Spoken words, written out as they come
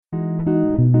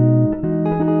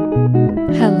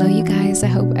guys, I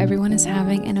hope everyone is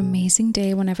having an amazing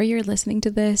day whenever you're listening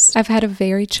to this. I've had a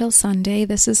very chill Sunday.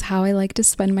 This is how I like to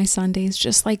spend my Sundays,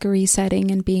 just like resetting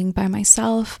and being by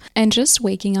myself and just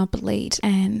waking up late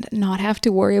and not have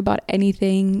to worry about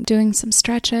anything, doing some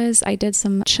stretches. I did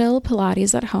some chill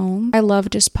Pilates at home. I love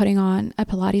just putting on a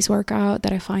Pilates workout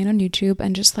that I find on YouTube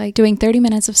and just like doing 30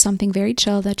 minutes of something very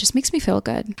chill that just makes me feel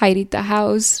good. Tidied the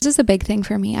house. This is a big thing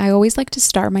for me. I always like to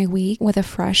start my week with a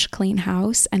fresh, clean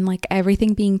house and like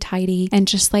everything being tidy and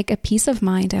just like a peace of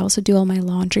mind. I also do all my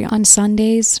laundry on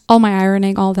Sundays, all my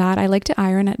ironing, all that. I like to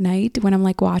iron at night when I'm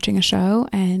like watching a show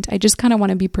and I just kind of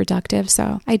want to be productive,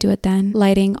 so I do it then.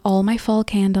 Lighting all my fall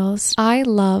candles. I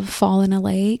love fall in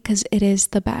LA because it is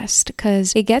the best,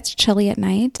 because it gets chilly at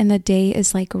night and the day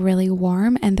is like really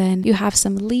warm, and then you have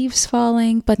some leaves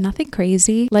falling, but nothing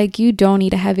crazy. Like you don't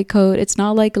need a heavy coat. It's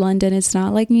not like London, it's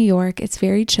not like New York. It's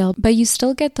very chill, but you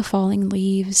still get the falling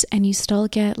leaves and you still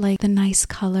get like the nice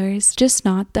colors, just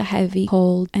not the heavy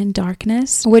cold and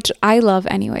darkness, which I love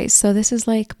anyways. So this is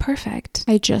like perfect.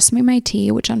 I just made my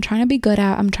tea, which I'm trying to be good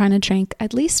at. I'm trying to drink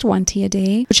at least one tea a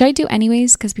day, which I do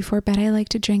anyways, because before bed I like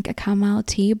to drink a chamomile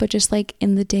tea, but just like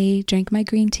in the day, drink my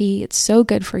green tea. It's so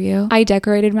good for you. I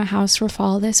decorated my house for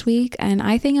fall this week, and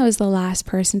I think I was the last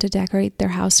person to decorate their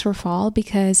house for fall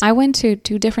because I went to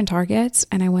 2 different Targets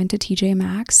and I went to TJ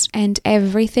Maxx and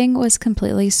everything was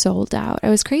completely sold out. It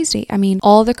was crazy. I mean,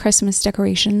 all the Christmas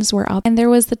decorations were up and there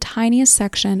was the tiniest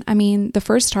section. I mean, the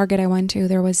first Target I went to,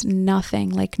 there was nothing,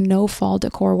 like no fall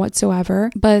decor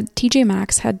whatsoever, but TJ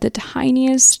Maxx had the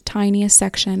tiniest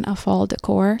section of fall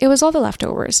decor. It was all the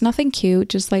leftovers, nothing cute,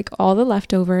 just like all the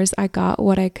leftovers. I got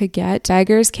what I could get.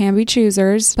 Beggars can be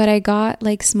choosers, but I got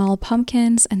like small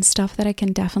pumpkins and stuff that I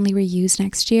can definitely reuse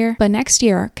next year. But next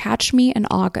year, catch me in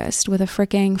August with a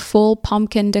freaking full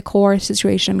pumpkin decor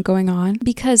situation going on,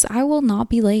 because I will not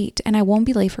be late, and I won't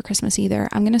be late for Christmas either.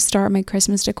 I'm gonna start my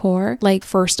Christmas decor like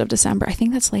 1st of December. I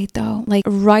think that's late though. Like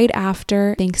right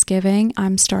after Thanksgiving,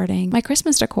 I'm starting my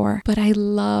Christmas decor. But I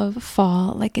love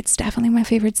fall. Like it's definitely my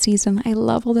favorite season. I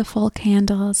love all the fall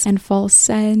candles and fall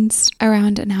scents.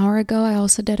 Around an hour ago, I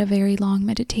also did a very long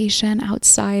meditation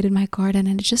outside in my garden,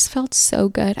 and it just felt so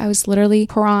good. I was literally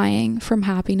crying from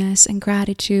happiness and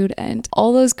gratitude and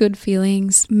all those good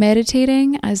feelings.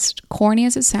 Meditating, as corny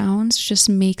as it sounds, just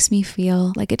makes me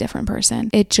feel like a different person.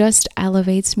 It just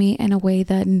elevates me in a way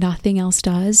that nothing else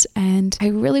does, and I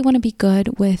really want to be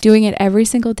good with doing it every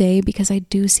single day because I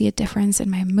do see a difference in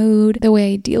my mood, the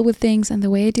way I deal with things and the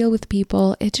way I deal with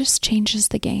people. It just changes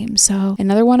the game. So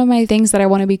another one of my things that I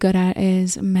want to be good at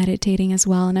is meditating as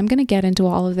well, and I'm going to get into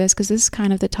all of this because this is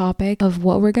kind of the topic of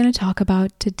what we're going to talk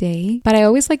about today. But I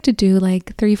always like to do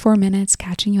like 3-4 minutes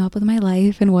catching you up with my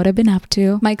life and what I've been up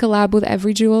to. My collab with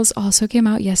Every Jewels also came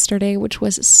out yesterday, which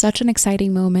was such an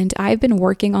exciting moment. I've been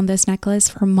working on this necklace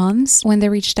for months. When they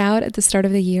reached out at the start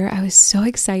of the year, I was so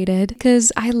excited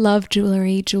because I love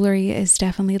jewelry. Jewelry is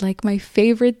definitely like my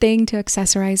favorite thing to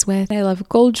accessorize with. I love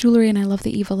gold jewelry and I love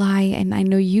the evil eye, and I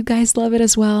know you guys love it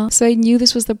as well. So I knew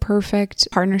this was the perfect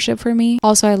partnership for me.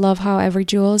 Also, I love how Every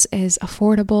Jewels is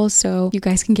affordable, so you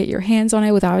guys can get your hands on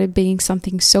it without it being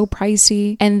something so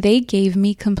pricey. And they gave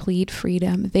me complete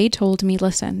freedom. They told me,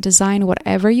 listen, design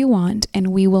whatever you want and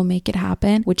we will make it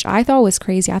happen, which I thought was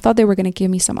crazy. I thought they were going to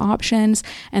give me some options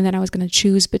and then I was going to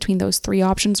choose between those 3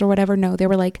 options or whatever. No, they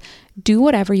were like, do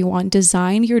whatever you want,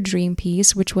 design your dream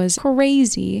piece, which was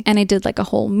crazy. And I did like a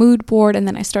whole mood board, and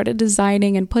then I started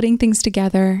designing and putting things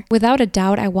together. Without a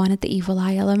doubt, I wanted the evil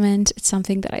eye element. It's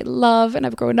something that I love and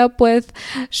I've grown up with,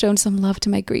 shown some love to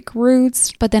my Greek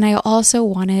roots. But then I also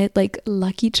wanted like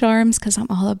lucky charms, because I'm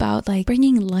all about like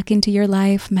bringing luck into your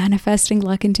life, manifesting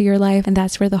luck into your life, and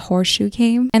that's where the horseshoe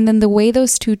came. And then the way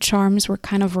those 2 charms were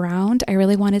kind of round, I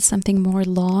really wanted something more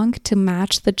long to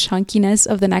match the chunkiness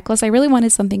of the necklace. I really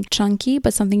wanted something chunky,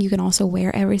 but something you can also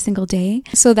wear every single day.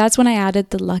 So that's when I added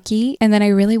the lucky, and then I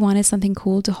really wanted something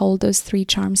cool to hold those 3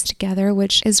 charms together,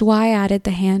 which is why I added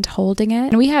the hand holding it.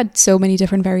 And we had so many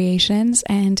different variations,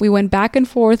 and we went back and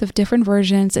forth of different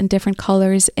versions and different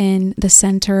colors. In the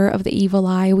center of the evil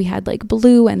eye, we had like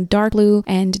blue and dark blue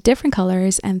and different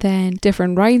colors, and then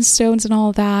different rhinestones and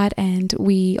all that. And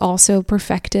we also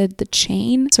perfected the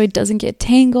chain so it doesn't get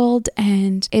tangled,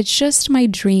 and it's just my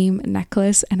dream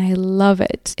necklace and I love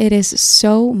it. It It is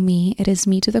so me. It is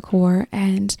me to the core.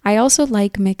 And I also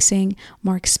like mixing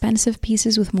more expensive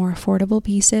pieces with more affordable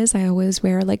pieces. I always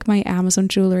wear like my Amazon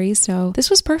jewelry. So this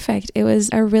was perfect. It was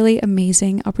a really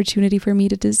amazing opportunity for me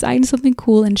to design something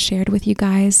cool and share it with you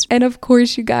guys. And of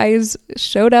course, you guys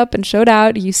showed up and showed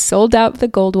out. You sold out the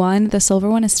gold one. The silver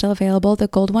one is still available. The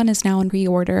gold one is now on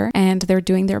pre-order and they're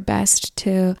doing their best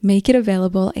to make it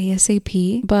available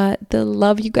ASAP. But the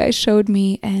love you guys showed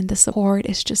me and the support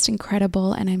is just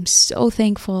incredible. And I'm so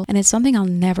thankful. And it's something I'll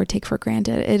never take for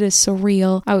granted. It is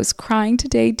surreal. I was crying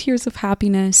today, tears of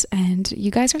happiness, and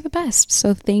you guys are the best.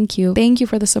 So thank you. Thank you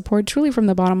for the support, truly from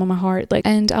the bottom of my heart.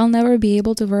 And I'll never be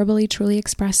able to verbally truly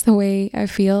express the way I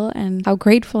feel and how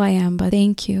grateful I am, but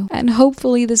thank you. And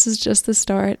hopefully this is just the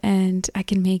start and I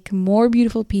can make more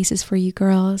beautiful pieces for you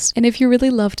girls. And if you really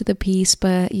loved the piece,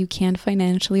 but you can't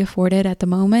financially afford it at the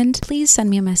moment, please send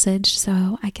me a message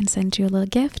so I can send you a little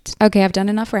gift. Okay, I've done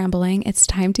enough rambling. It's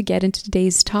time to get into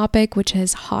today's topic, which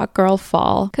is hot girl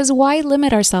fall. Because why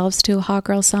limit ourselves to hot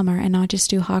girl summer and not just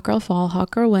do hot girl fall,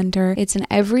 hot girl winter? It's in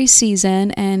every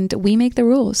season and we make the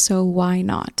rules, so why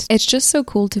not? It's just so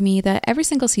cool to me that every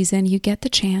single season you get the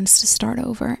chance to start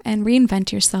over and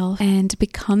reinvent yourself and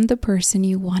become the person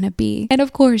you want to be. And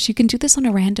of course, you can do this on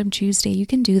a random Tuesday. You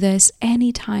can do this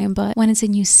anytime, but when it's a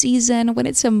new season, when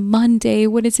it's a Monday,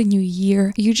 when it's a new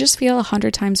year, you just feel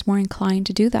 100 times more inclined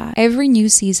to do that. Every new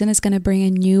season is going to bring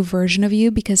a new version of you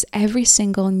because every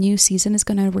single new season is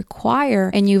going to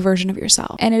require a new version of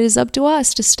yourself. And it is up to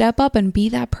us to step up and be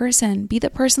that person. Be the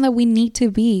person that we need to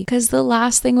be. Because the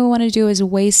last thing we want to do is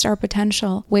waste our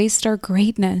potential, waste our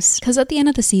greatness. Because at the end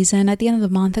of the season, at the end of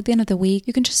the month, at the end of the week,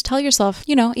 you can just tell yourself,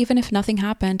 even if nothing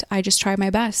happened, I just tried my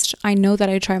best. I know that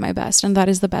I tried my best and that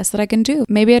is the best that I can do.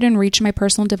 Maybe I didn't reach my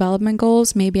personal development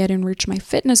goals. Maybe I didn't reach my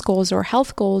fitness goals or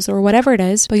health goals or whatever it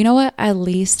is. But you know what? At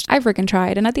least I freaking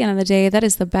tried. And at the end of the day, that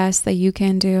is the best that you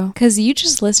can do. Because you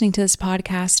just listening to this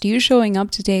podcast, you showing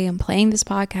up today and playing this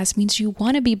podcast means you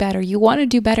want to be better. You want to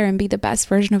do better and be the best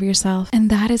version of yourself. And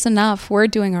that is enough. We're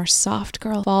doing our soft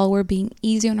girl fall. We're being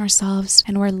easy on ourselves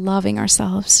and we're loving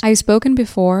ourselves. I've spoken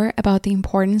before about the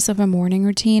importance of a morning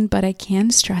routine, but I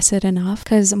can't stress it enough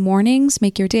because mornings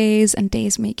make your days and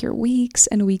days make your weeks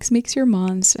and weeks makes your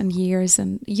months and years,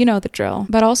 and you know the drill.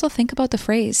 But also think about the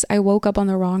phrase, I woke up on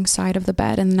the wrong side of the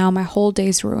bed and now my whole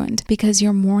day's ruined, because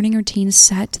your morning routine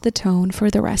set the tone for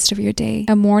the rest of your day.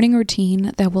 A morning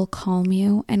routine that will calm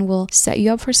you and will set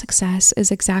you up for success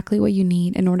is exactly what you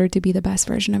need in order to be the best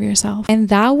version of yourself. And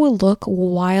that will look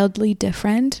wildly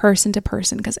different person to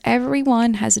person because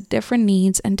everyone has different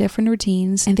needs and different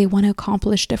routines and they want to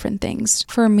accomplish different things.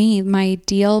 For me, my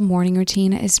ideal morning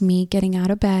routine is me getting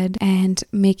out of bed and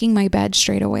making my bed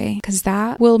straight away because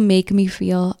that will make me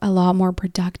feel a lot more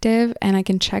productive and I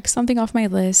can check something off my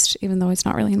list even though it's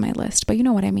not really in my list, but you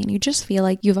know what I mean. You just feel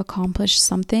like you've accomplished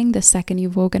something the second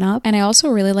you've woken up. And I also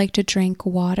really like to drink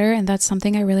water, and that's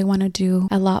something I really want to do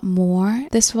a lot more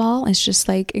this fall. It's just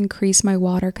like increase my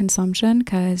water consumption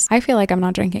because I feel like I'm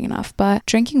not drinking enough. But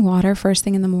drinking water first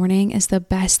thing in the morning is the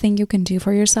best thing you can do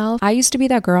for yourself. I used to be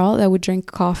that girl that would drink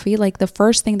coffee. Like the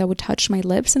first thing that would touch my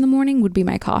lips in the morning would be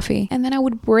my coffee. And then I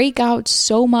would break out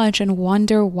so much and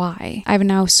wonder why. I've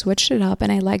now switched it up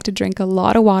and I like to drink a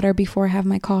lot of water before I have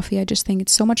my coffee. I just think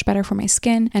it's so much better for my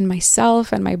skin and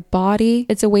myself and my body.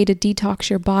 It's a way to detox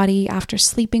your body after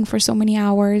sleeping for so many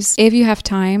hours. If you have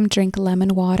time, drink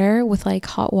lemon water with like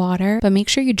hot water, but make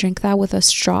sure you drink that with a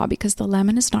straw because the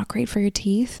lemon is not great for your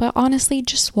teeth. But honestly,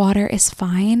 just water is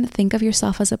fine. Think of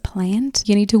yourself as a plant.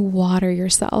 You need to water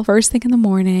yourself first thing in the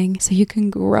morning so you can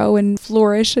grow and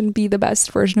flourish and be the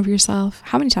best version of yourself.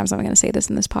 How many times am I going to say this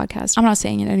in this podcast? I'm not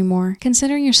saying it anymore.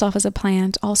 Considering yourself as a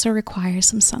plant also requires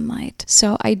some sunlight.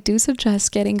 So I do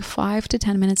suggest getting 5 to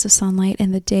 10 minutes of sunlight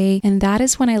in the day, and that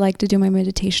is when I like to do my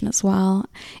meditation as well.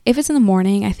 If it's in the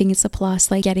morning, I think it's a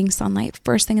plus, like getting sunlight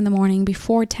first thing in the morning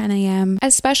before 10 a.m.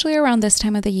 Especially around this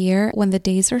time of the year when the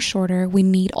days are shorter, we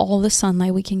need all the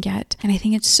sunlight we can get. And I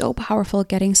think it's so powerful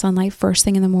getting sunlight first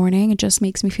thing in the morning. It just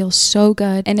makes me feel so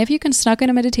good. And if you can snuck in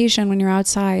a meditation when you're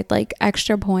outside, like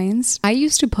extra points. I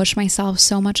used to push myself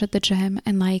so much at the gym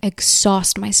and like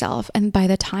exhaust myself. And by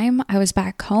the time I was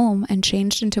back home and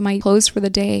changed into my clothes for the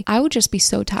day, I would just be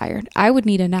so tired. I would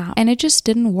need a nap. And it just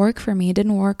didn't work for me. It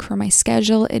didn't work for my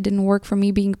schedule. It didn't work for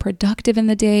me being productive in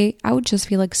the day. I would just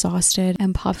feel exhausted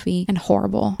and puffy and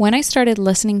horrible. When I started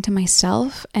listening to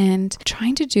myself and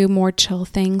trying to do more chill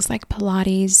things like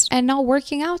Pilates and not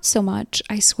working out so much,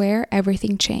 I swear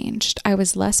everything changed. I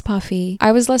was less puffy.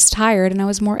 I was less tired and I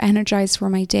was more energized for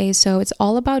my day. So it's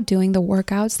all about doing the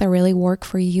workouts that really work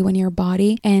for you and your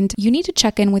body. And you need to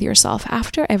check in with yourself.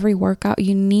 After every workout,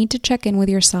 you need to check in with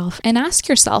yourself yourself and ask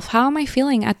yourself, how am I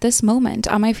feeling at this moment?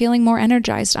 Am I feeling more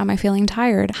energized? Am I feeling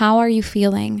tired? How are you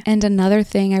feeling? And another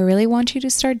thing I really want you to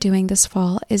start doing this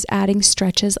fall is adding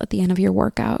stretches at the end of your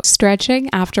workout. Stretching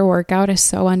after workout is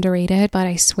so underrated, but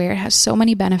I swear it has so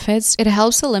many benefits. It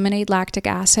helps eliminate lactic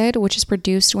acid, which is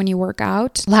produced when you work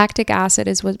out. Lactic acid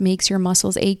is what makes your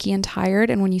muscles achy and tired,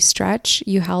 and when you stretch,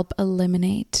 you help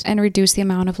eliminate and reduce the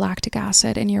amount of lactic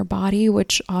acid in your body,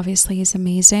 which obviously is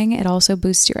amazing. It also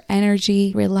boosts your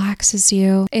energy, relaxes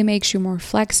you, it makes you more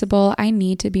flexible. I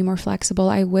need to be more flexible.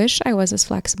 I wish I was as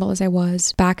flexible as I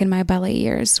was back in my ballet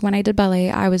years. When I did ballet,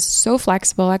 I was so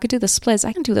flexible. I could do the splits.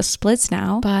 I can do the splits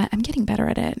now, but I'm getting better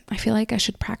at it. I feel like I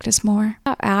should practice more.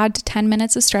 Add 10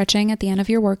 minutes of stretching at the end of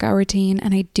your workout routine,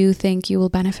 and I do think you will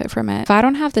benefit from it. If I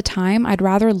don't have the time, I'd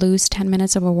rather lose 10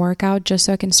 minutes of a workout just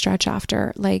so I can stretch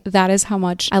after. Like, that is how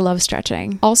much I love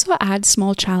stretching. Also, add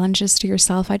small challenges to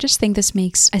yourself. I just think this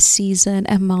makes a season,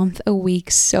 a month, a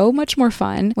week so much more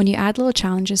fun when you add little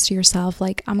challenges to yourself,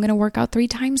 like I'm gonna work out 3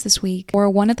 times this week. Or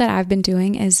one that I've been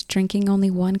doing is drinking only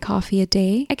 1 coffee a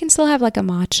day. I can still have like a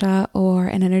matcha or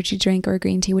an energy drink or a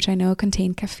green tea, which I know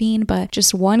contain caffeine, but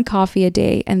just 1 coffee a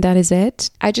day and that is it.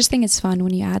 I just think it's fun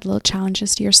when you add little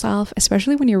challenges to yourself,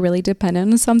 especially when you're really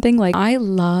dependent on something. Like, I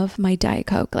love my Diet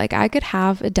Coke. Like, I could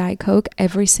have a Diet Coke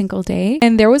every single day.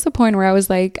 And there was a point where I was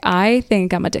like, I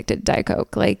think I'm addicted to Diet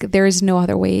Coke. Like, there is no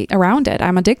other way around it.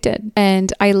 I'm addicted.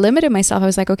 And I limited myself. I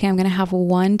was like, okay, I'm going to have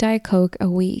 1 Diet Coke a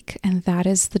week. And that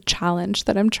is the challenge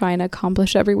that I'm trying to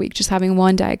accomplish every week, just having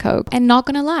 1 Diet Coke. And not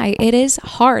going to lie, it is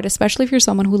hard, especially if you're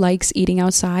someone who likes eating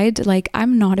outside. Like,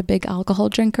 I'm not a big alcohol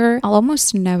drinker. I'll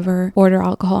almost never order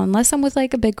alcohol unless I'm with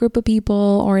like a big group of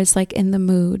people or it's like in the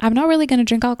mood. I'm not really going to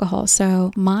drink alcohol.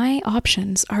 So my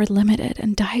options are limited,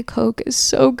 and Diet Coke is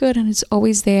so good and it's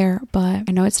always there, but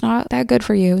I know it's not that good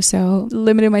for you. So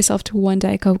limited myself to 1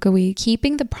 Diet Coke a week.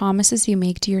 Keeping the promises you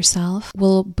make to yourself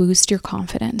will boost your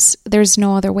confidence. There's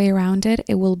no other way around it.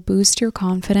 It will boost your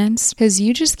confidence because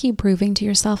you just keep proving to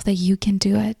yourself that you can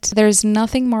do it. There's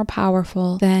nothing more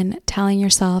powerful than telling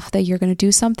yourself that you're going to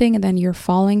do something and then you're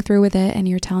following through with it and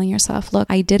you're telling yourself, look,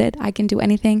 I did it. I can do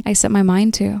anything I set my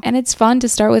mind to. And it's fun to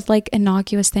start with like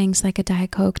innocuous things like a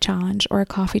Diet Coke challenge or a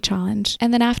coffee challenge.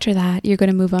 And then after that, you're going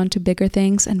to move on to bigger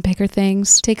things and bigger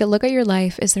things. Take a look at your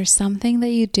life. Is there something that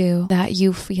you do that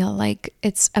you feel like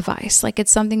it's a vice? Like,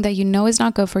 it's something that you know is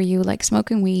not good for you, like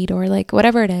smoking weed or like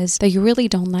whatever it is that you really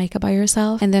don't like about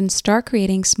yourself. And then start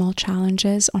creating small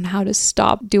challenges on how to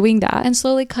stop doing that and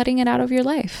slowly cutting it out of your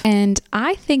life. And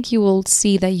I think you will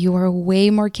see that you are way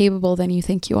more capable than you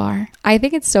think you are. I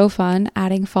think it's so fun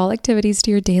adding fall activities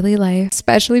to your daily life,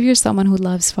 especially if you're someone who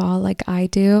loves fall like I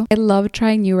do. I love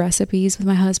trying new recipes with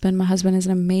my husband. My husband is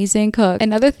an amazing cook.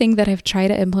 Another thing that I've tried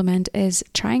to implement is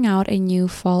trying out a new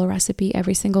fall recipe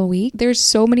every single week. There's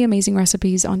so many amazing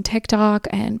recipes on TikTok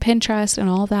and Pinterest and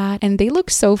all that, and they look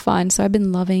so fun. So I've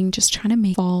been loving just trying to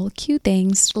make fall cute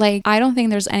things. Like, I don't think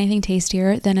there's anything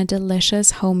tastier than a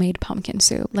delicious homemade pumpkin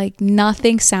soup. Like,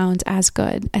 nothing sounds as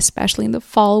good, especially in the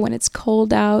fall when it's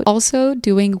cold out. Also,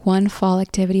 doing one fall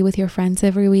activity with your friends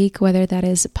every week, whether that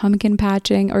is pumpkin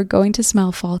patching or going to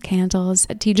smell fall candles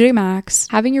at TJ Maxx,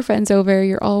 having your friends over,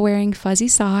 you're all wearing fuzzy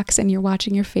socks and you're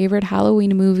watching your favorite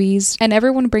Halloween movies, and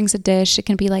everyone brings a dish. It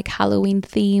can be like Halloween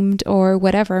themed or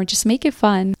whatever. Just make it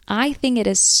fun. I think it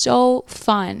is so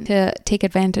fun to take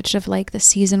advantage of like the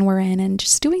season we're in and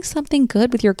just doing something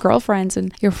good with your girlfriends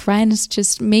and your friends,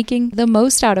 just making the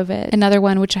most out of it. Another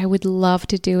one which I would love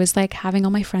to do is like having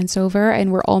all my friends over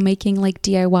and we're all making like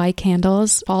DIY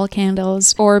candles, fall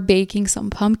candles, or baking some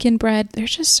pumpkin bread.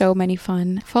 There's just so many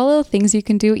fun fall little things you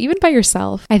can do even by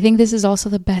yourself. I think this is also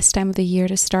the best time of the year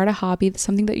to start a hobby,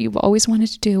 something that you've always wanted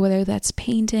to do, whether that's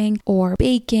painting or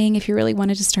baking. If you really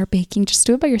wanted to start baking, just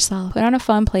do it by yourself. Put on a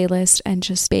fun playlist and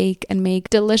just bake and make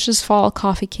delicious fall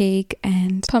coffee cake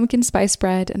and pumpkin spice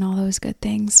bread and all those good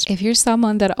things. If you're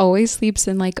someone that always sleeps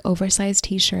in like oversized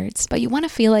t-shirts, but you want to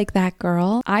feel like that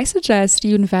girl, I suggest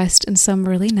you invest in some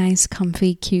really nice,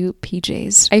 comfy, cute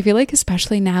PJs. I feel like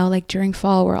especially now, like during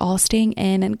fall, we're all staying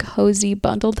in and cozy,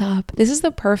 bundled up. This is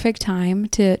the perfect time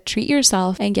to treat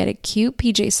yourself and get a cute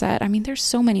PJ set. I mean, there's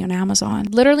so many on Amazon.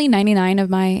 Literally 99 of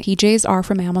my PJs are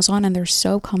from Amazon and they're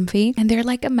so comfy and they're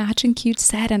like a matching cute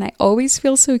set, and I always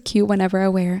feel so cute whenever I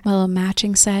wear my little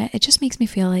matching set. It just makes me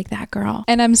feel like that girl.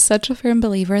 And I'm such a firm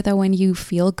believer that when you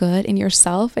feel good in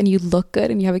yourself and you look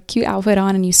good and you have a cute outfit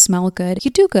on and you smell good,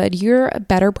 you do good. You're a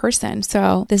better person.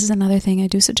 So this is another thing I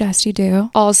do suggest you do.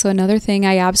 Also, another thing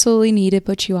I absolutely need to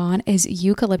put you on is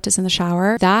eucalyptus in the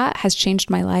shower. That has changed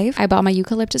my life. I bought my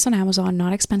eucalyptus on Amazon,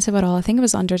 not expensive at all. I think it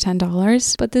was under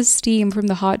 $10, but the steam from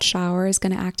the hot shower is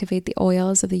going to activate the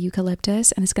oils of the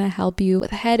eucalyptus and it's it's going to help you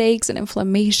with headaches and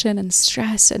inflammation and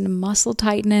stress and muscle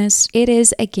tightness. It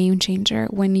is a game changer.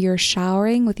 When you're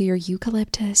showering with your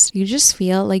eucalyptus, you just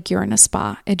feel like you're in a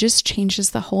spa. It just changes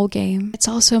the whole game. It's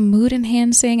also mood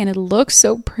enhancing and it looks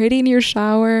so pretty in your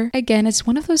shower. Again, it's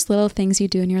one of those little things you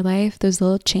do in your life, those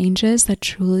little changes that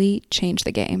truly change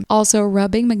the game. Also,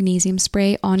 rubbing magnesium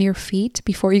spray on your feet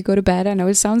before you go to bed. I know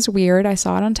it sounds weird. I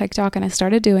saw it on TikTok and I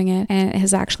started doing it, and it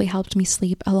has actually helped me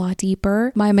sleep a lot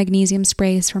deeper. My magnesium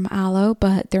spray is from Aloe,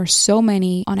 but there's so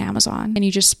many on Amazon, and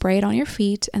you just spray it on your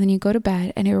feet and then you go to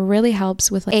bed, and it really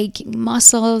helps with like aching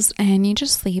muscles, and you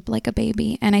just sleep like a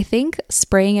baby. And I think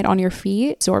spraying it on your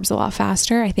feet absorbs a lot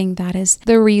faster. I think that is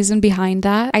the reason behind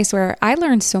that. I swear, I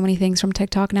learned so many things from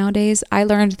TikTok nowadays. I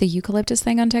learned the eucalyptus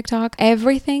thing on TikTok.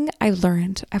 Everything I've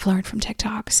learned from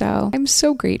TikTok. So I'm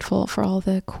so grateful for all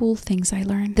the cool things I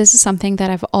learned. This is something that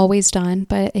I've always done,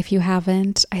 but if you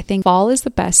haven't, I think fall is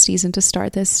the best season to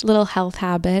start this little health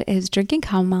habit, is drinking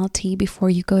chamomile tea before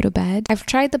you go to bed. I've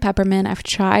tried the peppermint, I've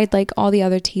tried like all the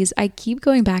other teas. I keep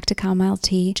going back to chamomile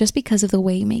tea just because of the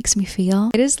way it makes me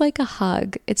feel. It is like a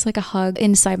hug. It's like a hug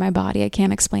inside my body. I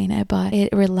can't explain it, but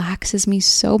it relaxes me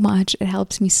so much. It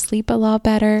helps me sleep a lot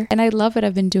better, and I love it.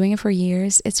 I've been doing it for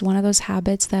years. It's one of those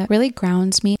habits that really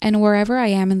grounds me, and wherever I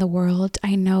am in the world,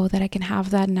 I know that I can have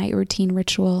that night routine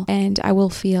ritual and I will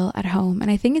feel at home.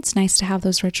 And I think it's nice to have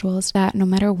those rituals that no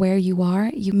matter where you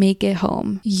are, you make it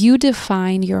home. You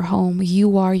define your home.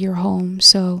 You are your home.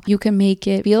 So you can make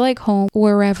it feel like home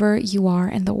wherever you are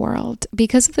in the world.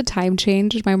 Because of the time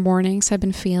change, my mornings have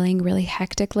been feeling really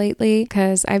hectic lately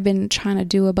because I've been trying to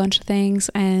do a bunch of things,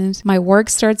 and my work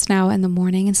starts now in the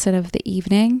morning instead of the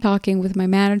evening, talking with my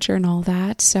manager and all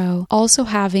that. So also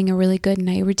having a really good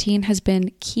night routine has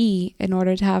been key in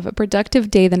order to have a productive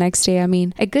day the next day. I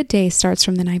mean, a good day starts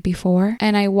from the night before.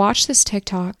 And I watched this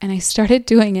TikTok and I started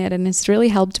doing it, and it's really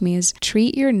helped me, is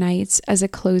treat your nights as a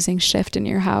closing shift in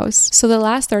your house. So the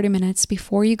last 30 minutes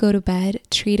before you go to bed,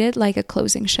 treat it like a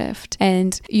closing shift.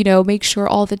 And, make sure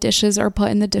all the dishes are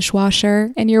put in the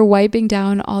dishwasher, and you're wiping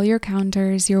down all your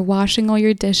counters, you're washing all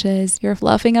your dishes, you're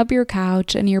fluffing up your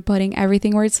couch, and you're putting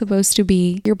everything where it's supposed to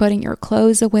be. You're putting your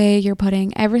clothes away, you're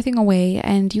putting everything away,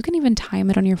 and you can even time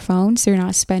it on your phone so you're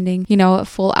not spending, a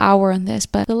full hour on this.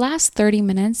 But the last 30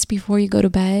 minutes before you go to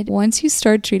bed, once you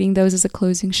start treating those as a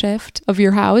closing shift of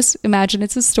your house, imagine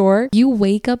it's a store, you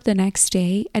wake up the next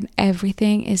day and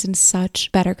everything is in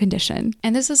such better condition.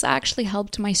 And this has actually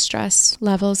helped my stress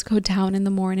levels go down in the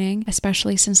morning,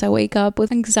 especially since I wake up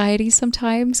with anxiety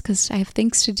sometimes because I have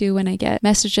things to do and I get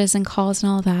messages and calls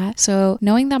and all that. So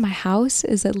knowing that my house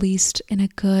is at least in a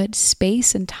good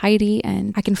space and tidy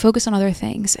and I can focus on other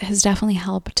things has definitely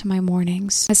helped my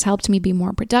mornings. Has helped me be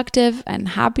more productive and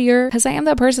happier, because I am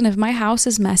that person. If my house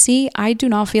is messy, I do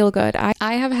not feel good. I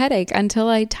have a headache until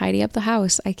I tidy up the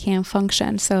house. I can't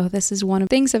function. So this is one of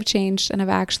the things I've changed and I've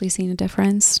actually seen a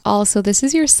difference. Also, this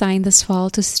is your sign this fall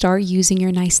to start using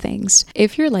your nice things.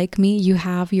 If you're like me, you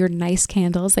have your nice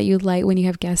candles that you light when you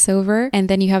have guests over, and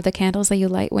then you have the candles that you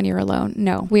light when you're alone.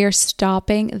 No, we are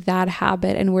stopping that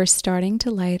habit and we're starting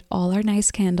to light all our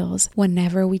nice candles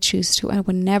whenever we choose to and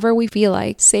whenever we feel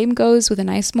like. Same goes with a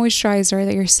nice moisturizer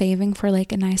that you're saving for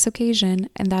like a nice occasion,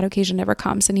 and that occasion never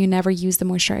comes and you never use the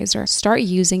moisturizer. Start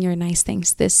using your nice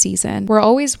things this season. We're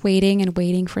always waiting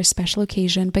for a special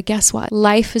occasion, but guess what?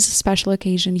 Life is a special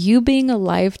occasion. You being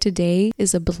alive today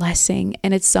is a blessing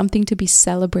and it's something to be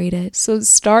celebrated. So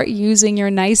start using your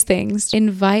nice things.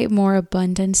 Invite more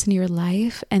abundance in your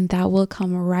life and that will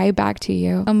come right back to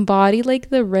you. Embody like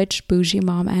the rich bougie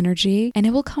mom energy and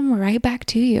it will come right back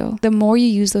to you. The more you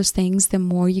use those things, the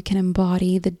more you can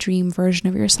embody the dream version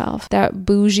of yourself, that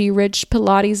bougie rich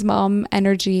Pilates mom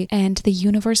energy, and the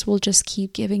universe will just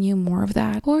keep giving you more of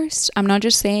that. Of course, I'm not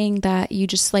just saying that you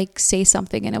just like say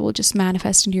something and it will just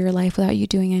manifest into your life without you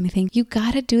doing anything. You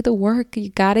gotta do the work. You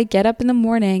gotta get up in the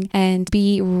morning and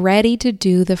be ready to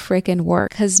do the freaking work,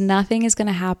 because nothing is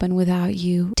gonna happen without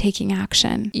you taking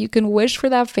action. You can wish for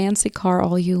that fancy car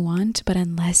all you want, but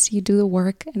unless you do the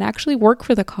work and actually work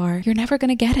for the car, you're never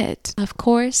gonna get it. Of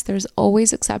course, there's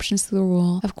always exceptions to the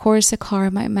rule. Of course, a car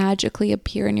might magically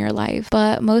appear in your life,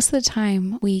 but most of the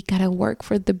time we gotta work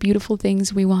for the beautiful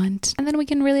things we want, and then we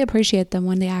can really appreciate them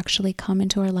when they actually come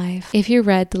into our life. If you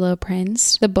read The Little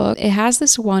Prince, the book, it has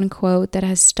this one quote that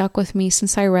has stuck with me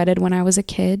since I read it when I was a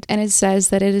kid, and it says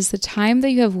that it is the time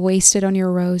that you have wasted on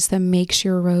your rose that makes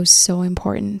your rose so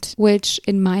important, which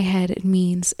in my head it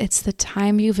means it's the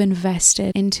time you've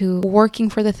invested into working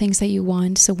for the things that you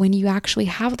want, so when you actually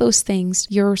have those things,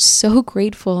 you're so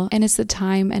grateful, and it's the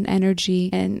time and energy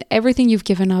and everything you've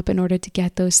given up in order to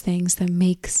get those things that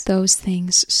makes those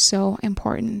things so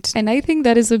important. And I think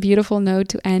that is a beautiful note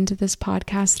to end this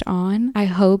podcast on. I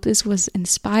hope this was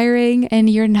inspiring and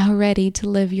you're now ready to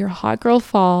live your hot girl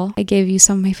fall. I gave you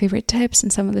some of my favorite tips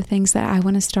and some of the things that I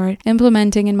want to start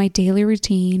implementing in my daily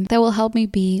routine that will help me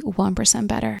be 1%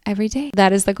 better every day.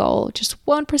 That is the goal, just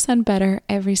 1% better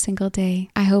every single day.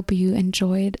 I hope you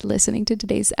enjoyed listening to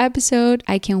today's episode.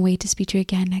 I can't wait to speak to you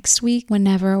again next week.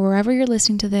 Wherever you're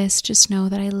listening to this, just know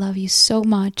that I love you so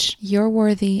much. You're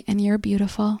worthy and you're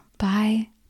beautiful. Bye.